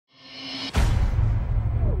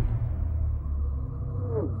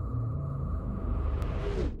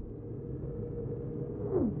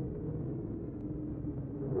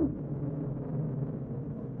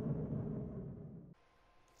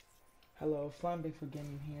Hello, Flying Bigfoot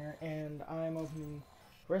Gaming here, and I'm opening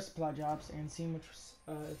rare supply drops and seeing which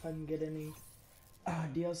if I can get any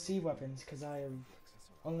DLC weapons, because I have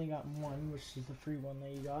only got one, which is the free one that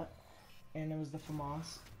you got, and it was the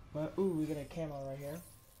FAMAS. But ooh, we got a camo right here,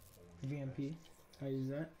 VMP. I use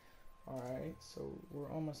that. Alright, so we're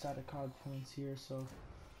almost out of card points here, so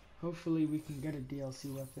hopefully we can get a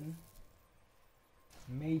DLC weapon.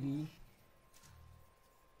 Maybe.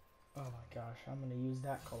 Oh my gosh, I'm gonna use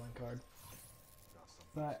that calling card.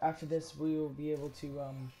 But after this, we will be able to,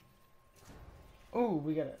 oh,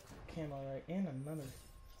 we got a camo right, and another.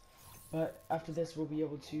 But after this, we'll be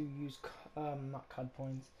able to use, not COD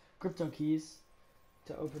points, crypto keys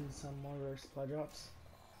to open some more rare supply drops.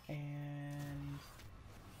 And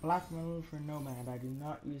black metal for Nomad. I do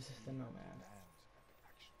not use the Nomad.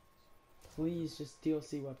 Please, just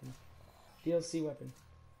DLC weapon. DLC weapon.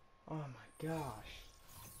 Oh my gosh.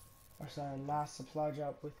 That's our last supply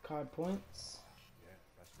drop with COD points.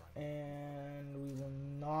 And we will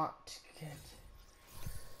not get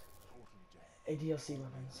a DLC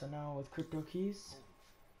weapon. So now with crypto keys,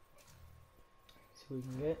 see what we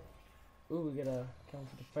can get. Ooh, we get a come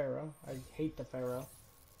for the Pharaoh. I hate the Pharaoh.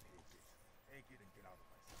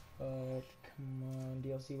 But come on,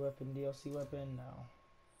 DLC weapon, DLC weapon. No.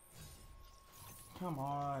 Come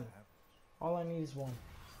on. All I need is one.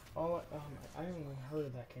 Oh my, I haven't even heard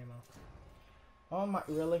of that camo. Oh my,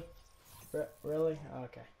 really? Really?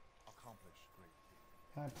 Okay.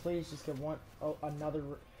 Can I please just get one? Oh, another.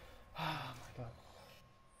 Oh my god.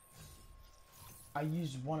 I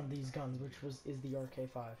used one of these guns, which is the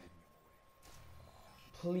RK5.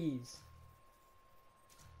 Please.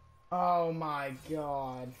 Oh my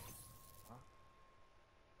god.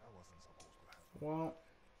 Well,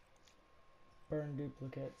 burn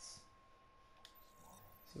duplicates.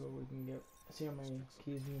 See what we can get. See how many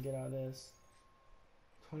keys we can get out of this.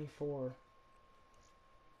 24.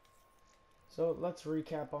 So let's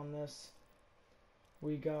recap on this.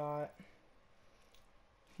 We got a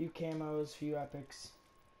few camos, few epics,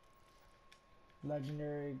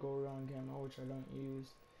 legendary Goron camo, which I don't use.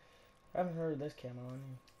 I haven't heard of this camo. Let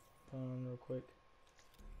me put on real quick.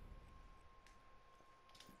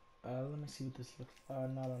 Let me see what this looks.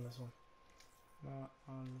 Not on this one. Not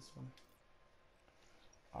on this one.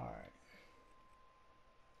 Alright.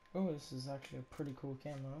 Oh, this is actually a pretty cool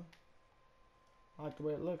camo. I like the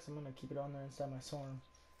way it looks. I'm gonna keep it on there inside my Storm.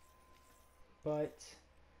 But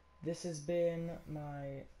this has been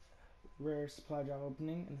my rare supply drop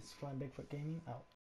opening, and this is Flying Bigfoot Gaming out.